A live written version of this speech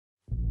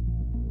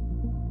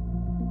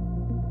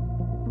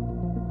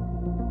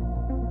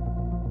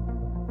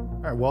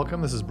All right,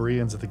 welcome. This is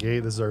Bereans at the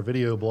Gate. This is our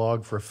video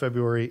blog for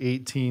February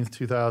 18th,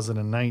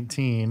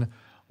 2019.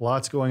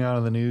 Lots going on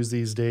in the news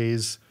these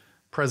days.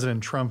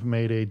 President Trump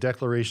made a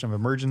declaration of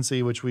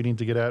emergency, which we need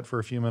to get at for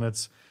a few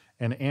minutes.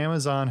 And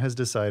Amazon has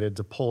decided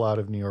to pull out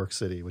of New York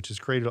City, which has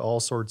created all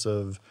sorts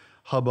of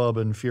hubbub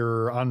and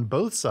furor on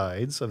both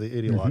sides of the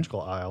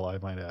ideological aisle, I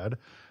might add.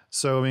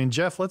 So, I mean,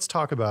 Jeff, let's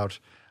talk about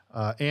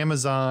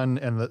Amazon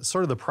and the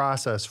sort of the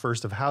process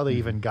first of how they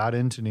even got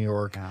into New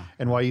York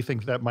and why you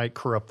think that might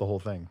corrupt the whole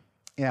thing.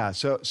 Yeah,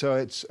 so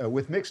it's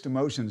with mixed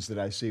emotions that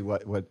I see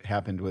what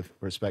happened with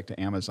respect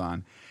to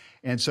Amazon.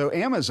 And so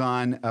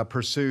Amazon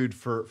pursued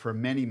for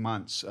many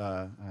months,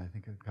 I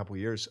think a couple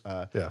of years,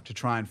 to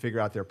try and figure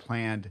out their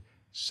planned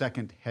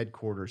second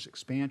headquarters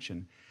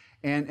expansion.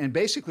 And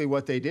basically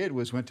what they did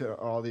was went to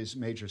all these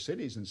major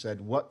cities and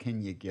said, what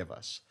can you give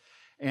us?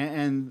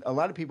 And a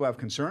lot of people have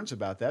concerns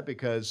about that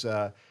because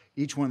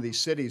each one of these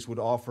cities would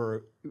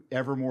offer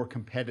ever more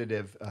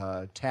competitive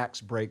tax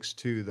breaks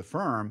to the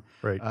firm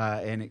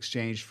in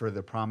exchange for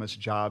the promised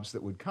jobs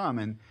that would come.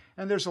 And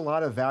there's a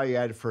lot of value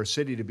added for a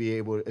city to be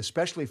able,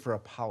 especially for a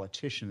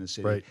politician in the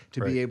city,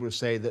 to be able to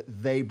say that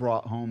they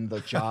brought home the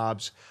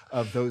jobs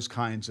of those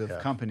kinds of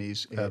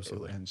companies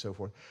and so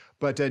forth.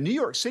 But New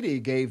York City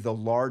gave the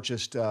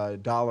largest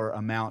dollar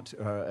amount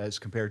as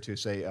compared to,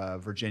 say,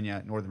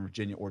 Virginia, Northern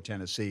Virginia, or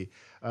Tennessee,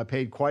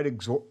 paid quite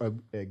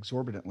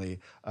exorbitantly,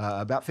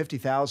 about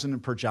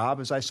 $50,000 per job,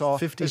 as I saw.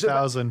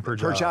 $50,000 per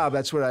job. Per job.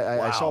 That's what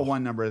I saw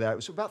one number of that. It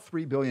was about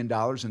 $3 billion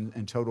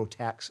in total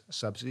tax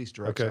subsidies,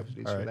 direct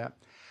subsidies for that.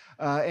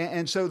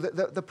 And so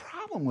the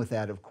problem with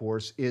that, of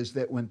course, is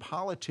that when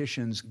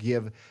politicians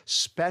give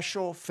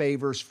special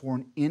favors for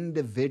an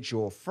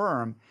individual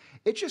firm,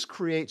 it just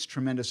creates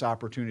tremendous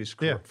opportunities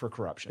for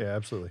corruption. Yeah,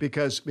 absolutely.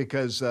 Because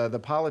the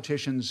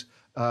politicians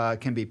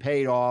can be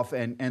paid off,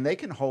 and they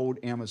can hold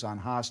Amazon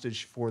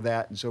hostage for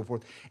that and so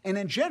forth. And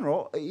in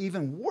general,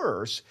 even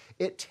worse,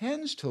 it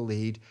tends to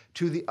lead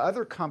to the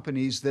other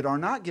companies that are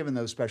not given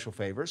those special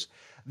favors.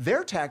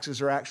 Their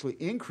taxes are actually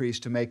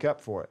increased to make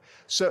up for it.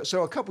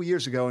 So a couple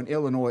years ago in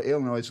Illinois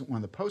is one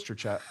of the poster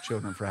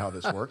children for how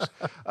this works.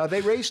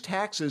 They raised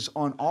taxes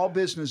on all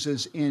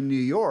businesses in New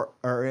York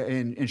or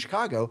in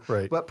Chicago.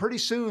 Right. But pretty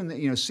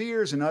soon,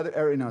 Sears and other,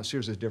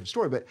 Sears is a different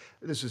story, but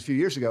this was a few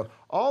years ago.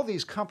 All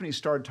these companies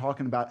started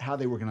talking about how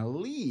they were going to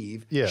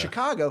leave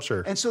Chicago.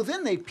 Sure. And so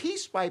then they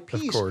piece by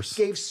piece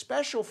gave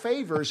special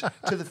favors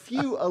to the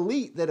few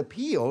elite that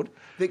appealed,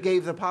 that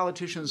gave the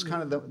politicians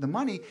kind of the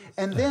money.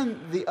 And then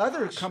the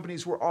other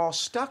companies were all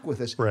stuck with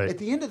us. Right. At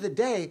the end of the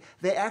day,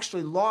 they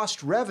actually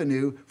lost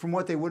revenue from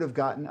what they would have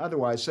gotten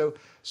otherwise.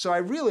 So I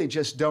really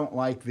just don't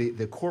like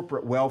the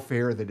corporate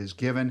welfare that is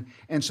given.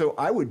 And so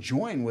I would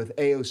join with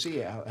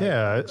AOC.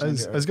 I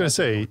was going to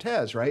say.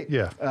 Cortez, right?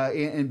 Yeah.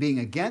 In being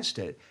against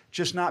it,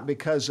 just not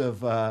because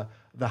of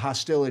the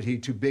hostility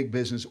to big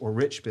business or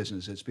rich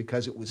business. It's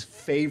because it was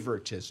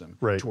favoritism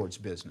towards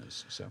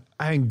business. So,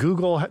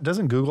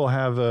 doesn't Google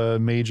have a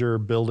major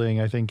building,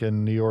 I think,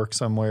 in New York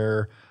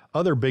somewhere?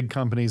 Other big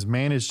companies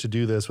managed to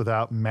do this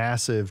without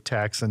massive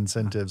tax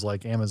incentives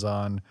like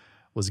Amazon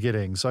was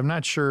getting. So I'm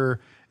not sure.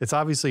 It's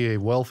obviously a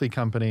wealthy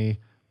company,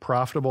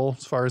 profitable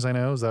as far as I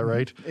know. Is that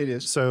right? It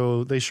is.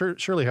 So they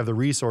surely have the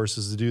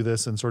resources to do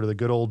this in sort of the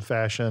good old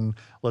fashioned,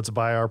 let's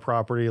buy our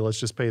property, let's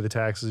just pay the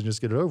taxes and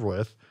just get it over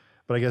with.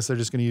 But I guess they're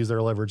just going to use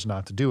their leverage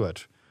not to do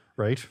it.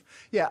 Right?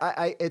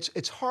 Yeah,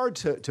 it's hard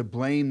to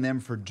blame them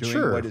for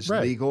doing what is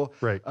legal.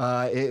 Right.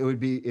 It would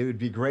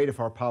be great if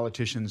our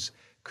politicians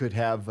could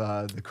have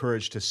the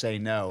courage to say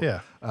no.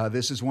 Yeah.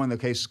 This is one of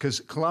the cases,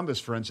 because Columbus,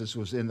 for instance,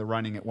 was in the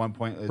running at one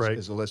point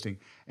as a listing,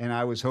 and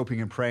I was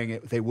hoping and praying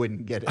they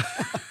wouldn't get it.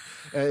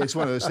 It's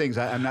one of those things.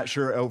 I'm not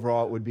sure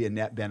overall it would be a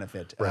net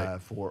benefit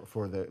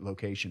for the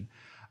location.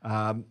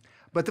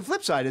 But the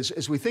flip side is,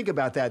 as we think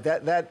about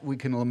that we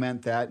can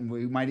lament that, and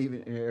we might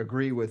even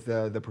agree with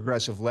the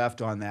progressive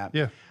left on that.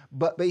 Yeah.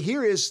 But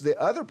here is the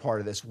other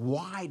part of this.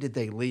 Why did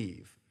they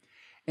leave?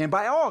 And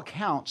by all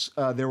accounts,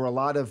 there were a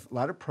lot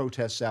of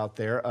protests out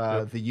there.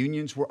 The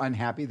unions were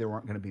unhappy. There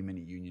weren't going to be many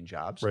union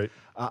jobs. Right.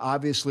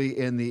 Obviously,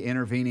 in the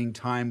intervening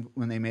time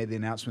when they made the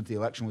announcement, the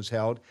election was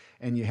held,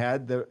 and you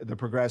had the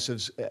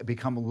progressives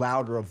become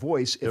louder of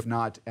voice, if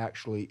not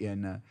actually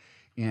in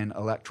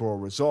electoral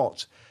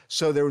results.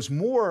 So there was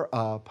more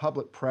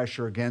public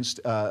pressure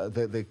against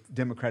the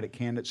Democratic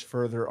candidates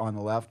further on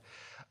the left.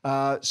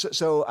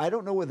 So I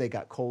don't know whether they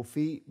got cold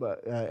feet,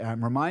 but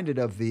I'm reminded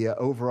of the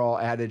overall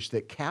adage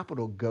that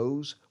capital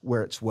goes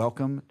where it's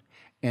welcomed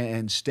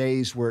and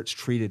stays where it's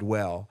treated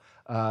well.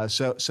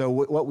 So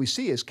what we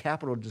see is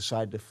capital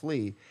decide to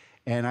flee,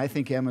 and I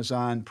think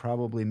Amazon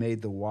probably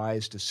made the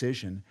wise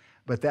decision.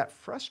 But that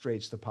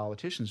frustrates the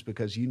politicians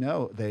because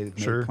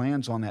they've made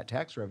plans on that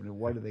tax revenue.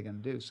 What are they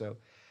going to do? So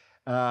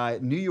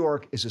New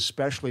York is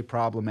especially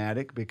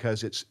problematic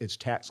because its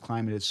tax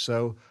climate is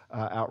so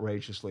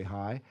outrageously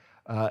high.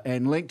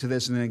 And link to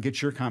this and then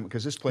get your comment,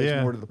 because this plays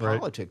more to the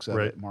politics of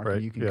it, Mark,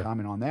 and you can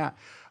comment on that.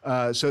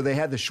 So they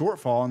had the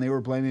shortfall, and they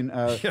were blaming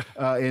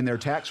in their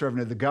tax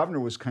revenue. The governor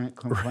was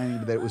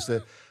complaining that it was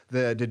the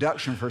the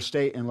deduction for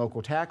state and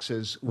local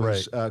taxes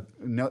was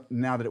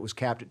now that it was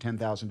capped at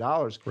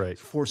 $10,000,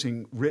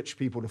 forcing rich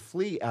people to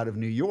flee out of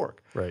New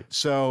York.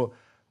 So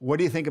what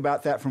do you think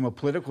about that from a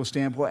political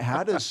standpoint?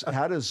 How does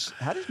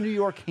New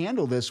York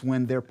handle this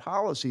when their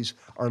policies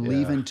are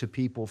leaving to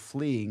people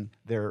fleeing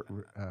their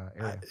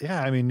area?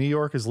 I mean, New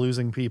York is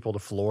losing people to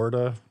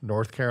Florida,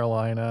 North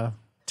Carolina,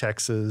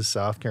 Texas,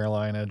 South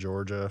Carolina,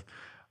 Georgia.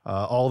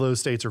 All those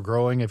states are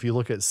growing. If you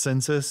look at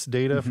census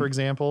data, for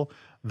example,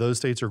 those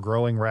states are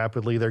growing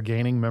rapidly. They're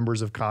gaining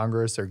members of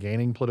Congress. They're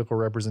gaining political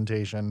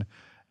representation,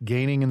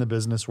 gaining in the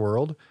business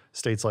world.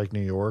 States like New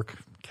York,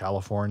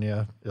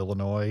 California,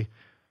 Illinois,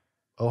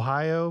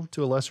 Ohio,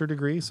 to a lesser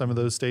degree. Some of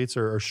those states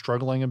are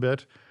struggling a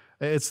bit.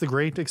 It's the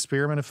great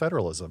experiment of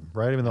federalism,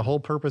 right? I mean, the whole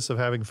purpose of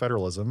having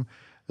federalism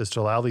is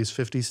to allow these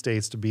 50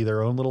 states to be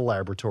their own little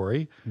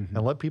laboratory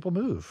and let people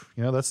move.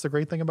 You know, that's the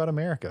great thing about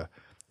America.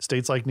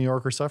 States like New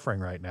York are suffering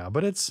right now,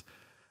 but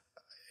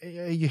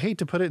you hate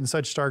to put it in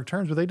such stark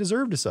terms, but they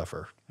deserve to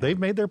suffer. They've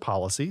made their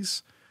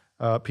policies.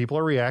 People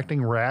are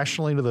reacting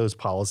rationally to those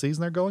policies,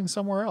 and they're going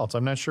somewhere else.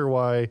 I'm not sure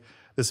why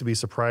this would be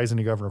surprising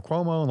to Governor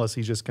Cuomo unless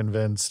he's just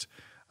convinced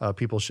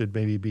people should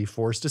maybe be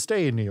forced to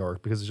stay in New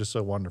York because it's just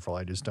so wonderful.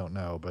 I just don't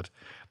know. But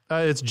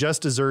it's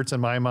just desserts in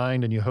my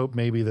mind, and you hope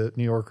maybe that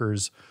New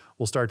Yorkers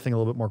will start to think a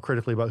little bit more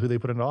critically about who they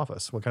put into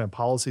office, what kind of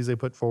policies they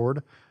put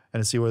forward,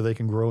 and to see whether they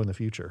can grow in the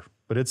future.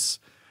 But it's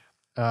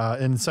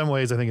in some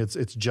ways, I think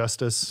it's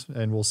justice,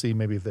 and we'll see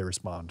maybe if they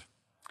respond.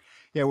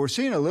 Yeah, we're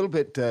seeing a little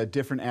bit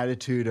different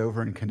attitude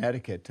over in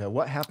Connecticut.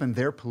 What happened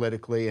there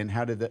politically, and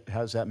how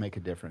does that make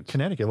a difference?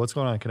 Connecticut, what's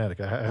going on in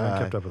Connecticut? I haven't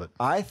kept up with it.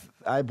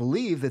 I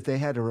believe that they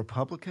had a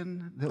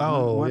Republican that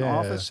won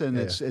office, and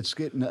it's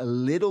getting a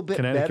little bit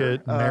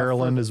Connecticut, better.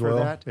 Maryland for as well.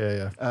 That.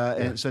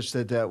 And such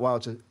that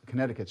while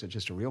Connecticut's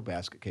just a real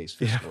basket case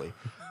fiscally,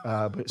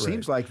 but it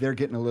seems like they're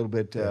getting a little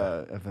bit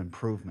of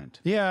improvement.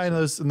 Yeah, and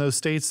those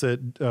states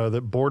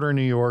that border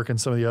New York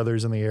and some of the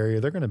others in the area,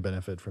 they're going to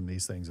benefit from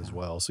these things as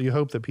well. So you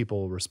hope that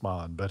people will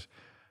respond. But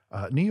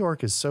New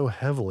York is so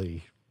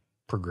heavily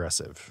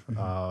progressive.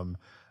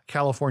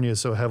 California is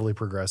so heavily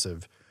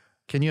progressive.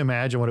 Can you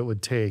imagine what it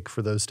would take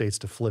for those states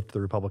to flip to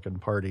the Republican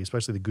Party,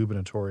 especially the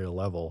gubernatorial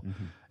level?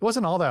 It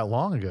wasn't all that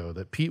long ago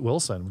that Pete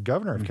Wilson,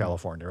 governor of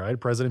California, right,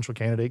 presidential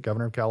candidate,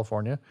 governor of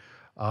California,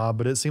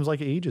 but it seems like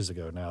ages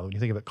ago now when you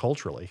think of it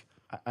culturally.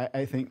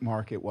 I think,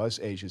 Mark, it was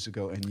ages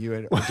ago, and you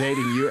were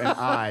dating you and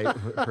I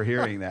for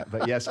hearing that.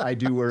 But yes, I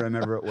do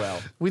remember it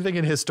well. We think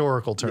in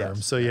historical terms.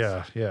 Yes, so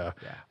yeah.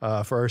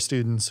 For our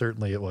students,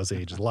 certainly it was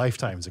ages,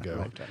 lifetimes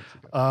ago.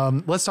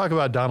 Let's talk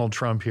about Donald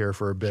Trump here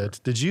for a bit.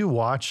 Sure. Did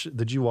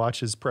you watch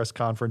his press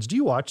conference? Do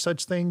you watch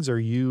such things, or are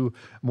you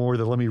more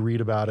that let me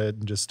read about it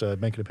and just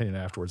make an opinion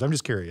afterwards? I'm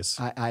just curious.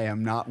 I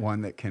am not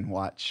one that can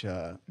watch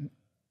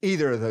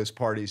either of those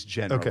parties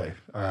generally. Okay,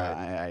 all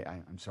right.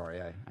 I'm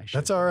sorry. I should.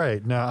 That's all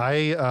right. Now,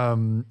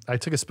 I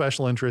took a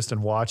special interest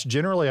and watched.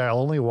 Generally, I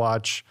only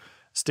watch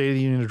State of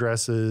the Union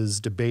addresses,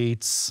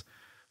 debates,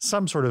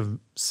 some sort of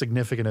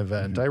significant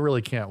event. I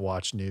really can't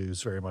watch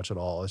news very much at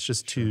all. It's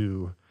just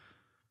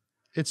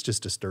it's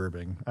just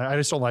disturbing. I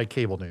just don't like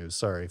cable news.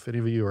 Sorry. If any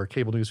of you are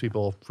cable news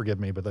people, forgive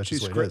me, but that's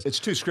just what it is. It's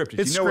too scripted.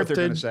 It's you know scripted. What they're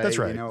going to say. That's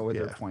right. You know what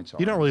their points are.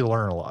 You don't really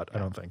learn a lot, I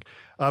don't think.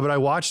 But I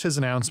watched his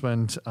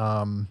announcement.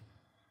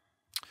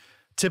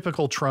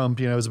 Typical Trump,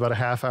 it was about a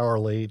half hour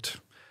late.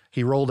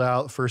 He rolled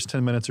out first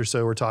 10 minutes or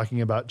so. We're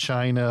talking about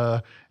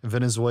China,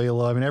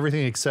 Venezuela, I mean,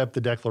 everything except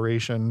the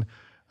declaration.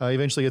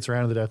 Eventually gets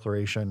around to the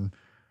declaration.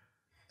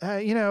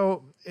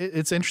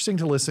 It's interesting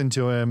to listen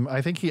to him.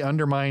 I think he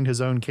undermined his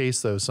own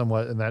case, though,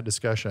 somewhat in that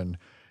discussion.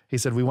 He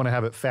said, we want to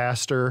have it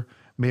faster.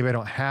 Maybe I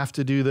don't have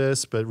to do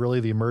this, but really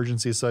the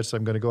emergency is such, so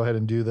I'm going to go ahead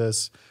and do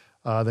this.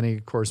 Then he,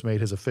 of course,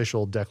 made his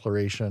official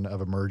declaration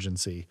of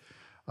emergency.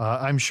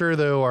 I'm sure,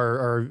 though,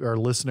 our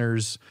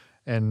listeners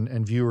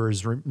and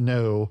viewers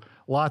know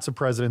lots of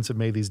presidents have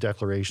made these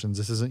declarations.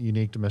 This isn't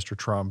unique to Mr.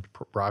 Trump.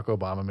 Barack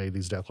Obama made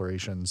these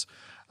declarations.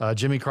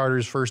 Jimmy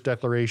Carter's first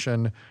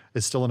declaration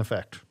is still in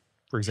effect,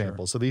 for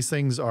example. Sure. So these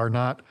things are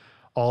not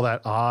all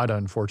that odd,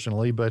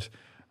 unfortunately, but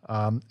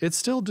it's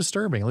still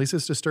disturbing. At least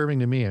it's disturbing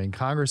to me. I mean,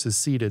 Congress has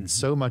ceded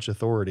so much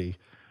authority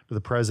to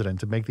the president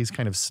to make these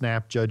kind of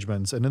snap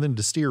judgments and then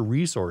to steer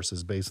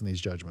resources based on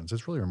these judgments.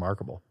 It's really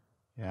remarkable.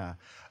 Yeah.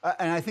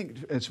 And I think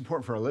it's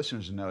important for our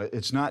listeners to know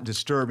it's not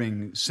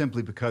disturbing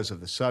simply because of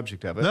the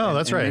subject of it. No,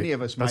 that's right. Many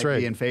of us might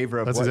be in favor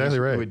of what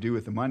we would do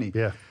with the money.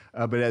 Yeah.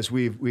 But as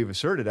we've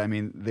asserted, I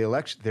mean,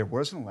 there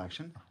was an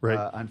election.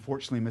 Right.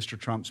 Unfortunately, Mr.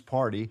 Trump's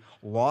party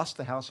lost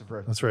the House of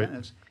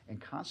Representatives, and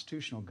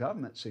constitutional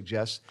government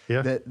suggests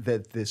that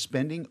the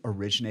spending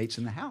originates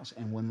in the House.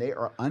 And when they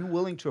are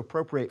unwilling to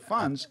appropriate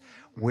funds,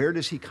 where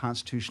does he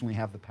constitutionally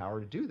have the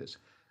power to do this?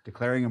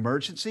 Declaring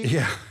emergency?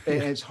 Yeah.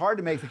 And it's hard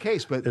to make the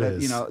case, but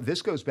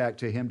this goes back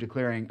to him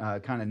declaring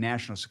kind of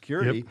national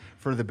security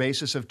for the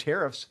basis of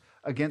tariffs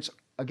against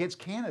against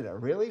Canada.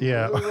 Really?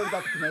 Yeah. We're really worried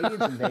about the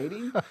Canadians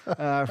invading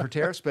for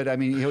tariffs, but I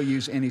mean, he'll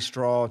use any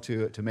straw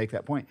to make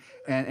that point.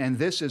 And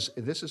this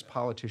is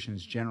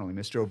politicians generally.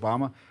 Mr.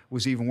 Obama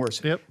was even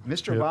worse. Yep.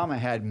 Mr. Obama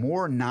had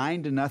more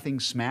 9-0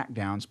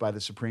 smackdowns by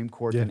the Supreme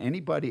Court than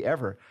anybody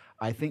ever.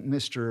 I think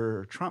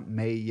Mr. Trump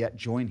may yet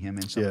join him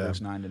in some of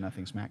those 9-0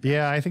 smackdowns.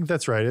 Yeah, I think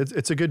that's right.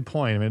 It's a good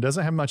point. I mean, it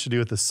doesn't have much to do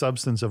with the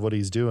substance of what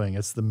he's doing.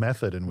 It's the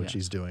method in which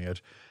he's doing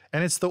it.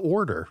 And it's the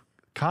order.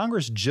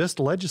 Congress just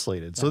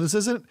legislated. So this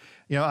isn't,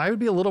 I would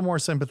be a little more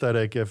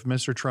sympathetic if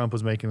Mr. Trump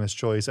was making this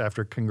choice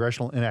after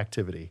congressional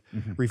inactivity,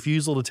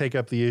 refusal to take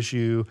up the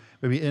issue,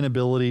 maybe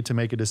inability to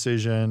make a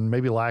decision,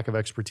 maybe lack of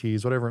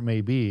expertise, whatever it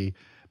may be.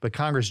 But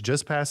Congress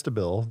just passed a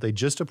bill. They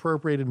just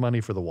appropriated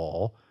money for the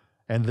wall.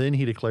 And then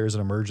he declares an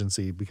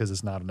emergency because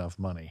it's not enough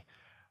money.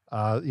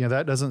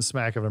 That doesn't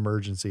smack of an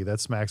emergency. That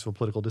smacks of a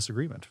political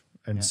disagreement.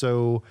 And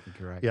so,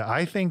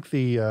 I think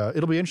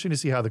it'll be interesting to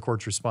see how the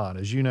courts respond.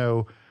 As you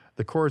know,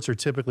 the courts are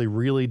typically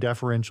really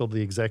deferential to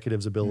the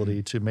executive's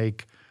ability to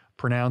make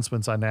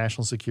pronouncements on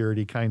national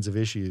security kinds of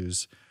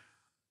issues.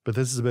 But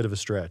this is a bit of a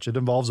stretch. It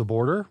involves a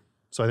border,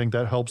 so I think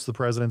that helps the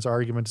president's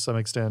argument to some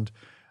extent.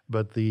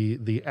 But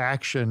the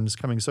actions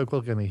coming so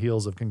quickly on the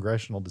heels of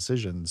congressional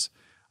decisions,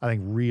 I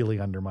think, really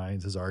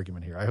undermines his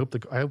argument here. I hope the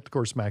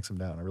court smacks him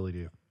down. I really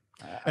do.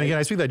 And again,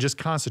 I speak that just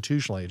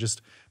constitutionally.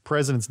 Just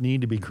presidents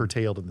need to be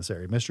curtailed in this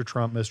area. Mr.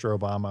 Trump, Mr.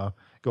 Obama,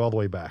 go all the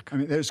way back. I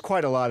mean, there's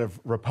quite a lot of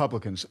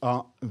Republicans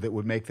that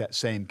would make that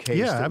same case.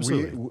 Yeah, that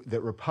absolutely.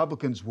 That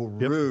Republicans will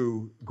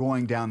rue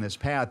going down this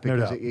path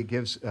because it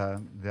gives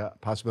the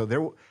possibility.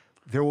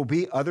 There will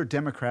be other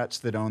Democrats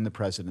that own the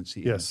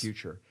presidency in the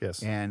future.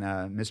 Yes. And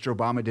Mr.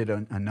 Obama did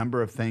a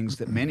number of things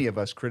that many of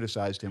us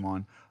criticized him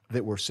on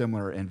that were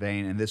similar in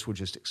vein, and this will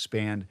just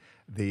expand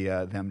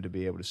them to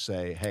be able to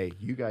say, hey,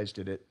 you guys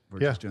did it. We're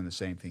just doing the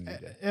same thing you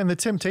did. And the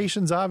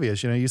temptation's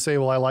obvious. You say,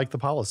 well, I like the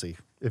policy.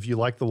 If you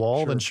like the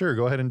wall, then sure,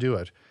 go ahead and do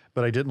it.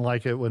 But I didn't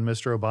like it when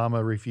Mr.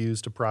 Obama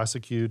refused to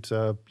prosecute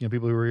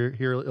people who were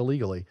here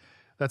illegally.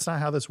 That's not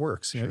how this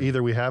works.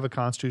 Either we have a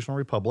constitutional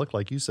republic,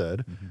 like you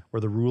said,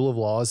 where the rule of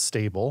law is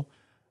stable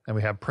and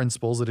we have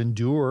principles that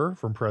endure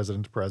from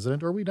president to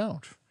president, or we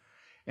don't.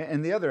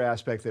 And the other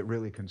aspect that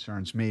really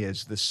concerns me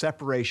is the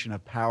separation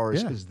of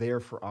powers is there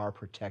for our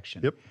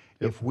protection.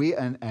 If we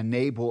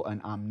enable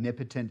an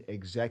omnipotent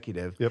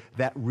executive,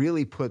 that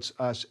really puts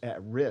us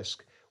at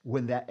risk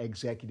when that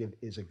executive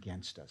is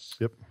against us,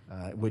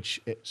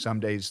 which some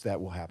days that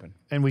will happen.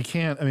 And we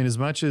can't, as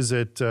much as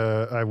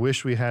I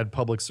wish we had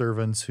public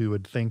servants who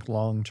would think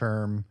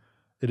long-term,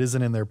 it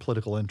isn't in their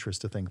political interest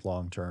to think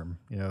long-term.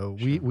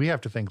 We have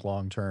to think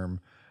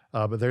long-term,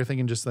 but they're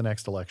thinking just the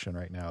next election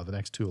right now, the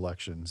next two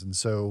elections. And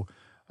so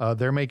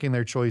they're making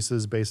their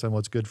choices based on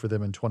what's good for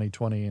them in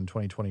 2020 and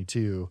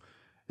 2022.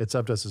 It's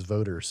up to us as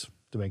voters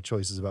to make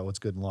choices about what's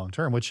good in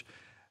long-term, which,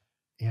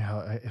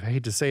 I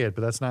hate to say it,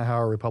 but that's not how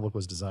our republic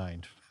was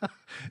designed.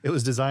 It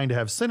was designed to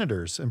have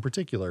senators in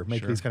particular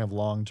make these kind of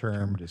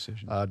long-term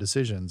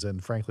decisions.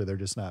 And frankly, they're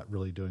just not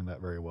really doing that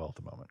very well at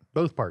the moment.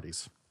 Both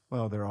parties.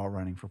 Well, they're all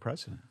running for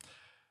president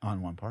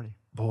on one party.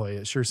 Boy,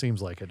 it sure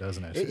seems like it,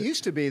 doesn't it? It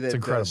used to be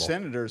that the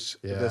senators,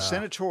 the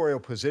senatorial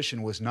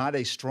position was not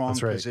a strong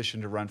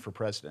position to run for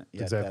president.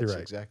 Yet exactly that's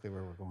right. Exactly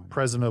where we're going.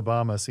 President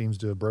Obama seems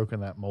to have broken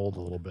that mold a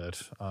little bit.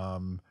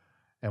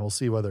 And we'll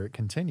see whether it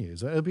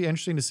continues. It'll be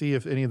interesting to see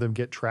if any of them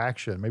get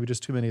traction. Maybe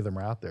just too many of them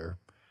are out there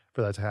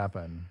for that to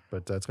happen.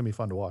 But it's going to be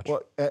fun to watch.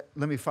 Well, let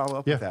me follow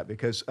up with that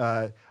because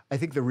I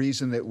think the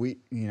reason that we,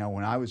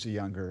 when I was a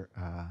younger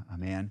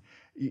man,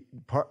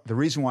 the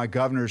reason why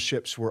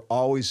governorships were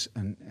always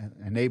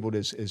enabled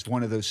as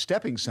one of those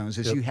stepping stones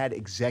is you had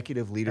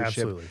executive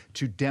leadership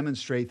to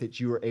demonstrate that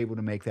you were able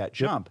to make that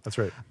jump. That's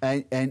right.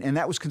 And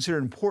that was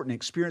considered important.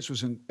 Experience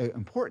was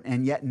important.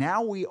 And yet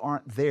now we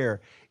aren't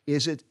there.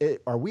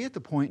 Are we at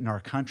the point in our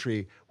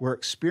country where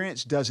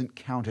experience doesn't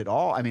count at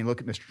all? I mean, look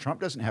at Mr.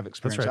 Trump doesn't have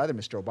experience either.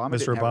 Mr.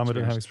 Obama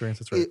didn't have experience.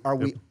 That's right. Are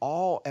we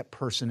all at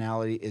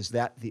personality? Is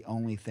that the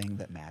only thing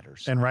that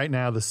matters? And right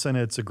now, the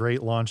Senate's a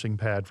great launching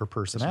pad for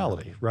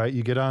personality, right?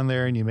 You get on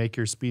there and you make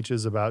your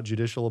speeches about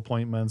judicial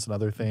appointments and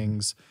other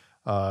things,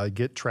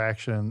 get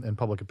traction in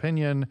public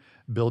opinion,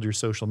 build your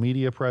social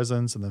media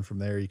presence, and then from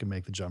there you can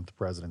make the jump to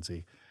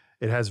presidency.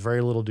 It has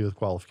very little to do with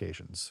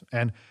qualifications.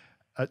 And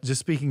just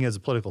speaking as a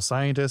political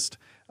scientist,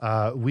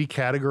 we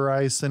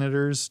categorize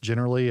senators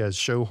generally as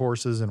show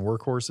horses and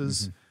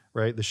workhorses,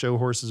 right? The show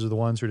horses are the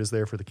ones who are just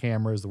there for the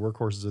cameras. The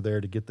workhorses are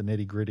there to get the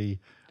nitty-gritty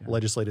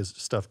legislative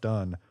stuff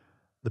done.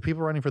 The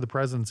people running for the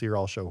presidency are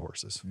all show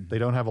horses. They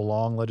don't have a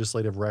long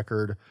legislative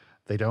record.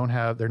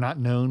 They're not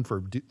known for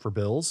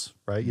bills,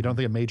 right? You don't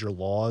think of major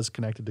laws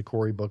connected to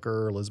Cory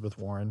Booker or Elizabeth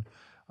Warren.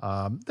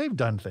 They've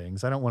done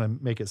things. I don't want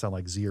to make it sound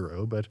like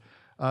zero, but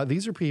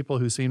these are people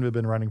who seem to have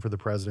been running for the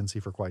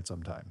presidency for quite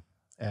some time.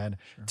 And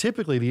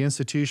typically the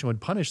institution would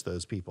punish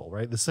those people,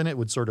 right? The Senate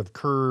would sort of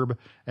curb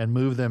and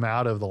move them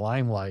out of the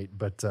limelight.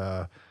 But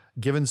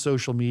given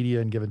social media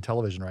and given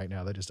television right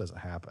now, that just doesn't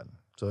happen.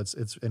 So it's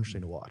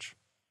interesting to watch.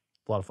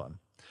 A lot of fun.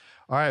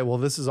 All right. Well,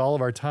 this is all of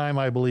our time,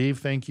 I believe.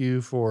 Thank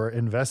you for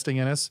investing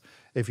in us.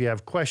 If you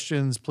have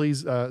questions,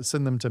 please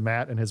send them to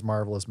Matt and his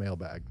marvelous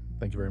mailbag.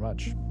 Thank you very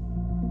much.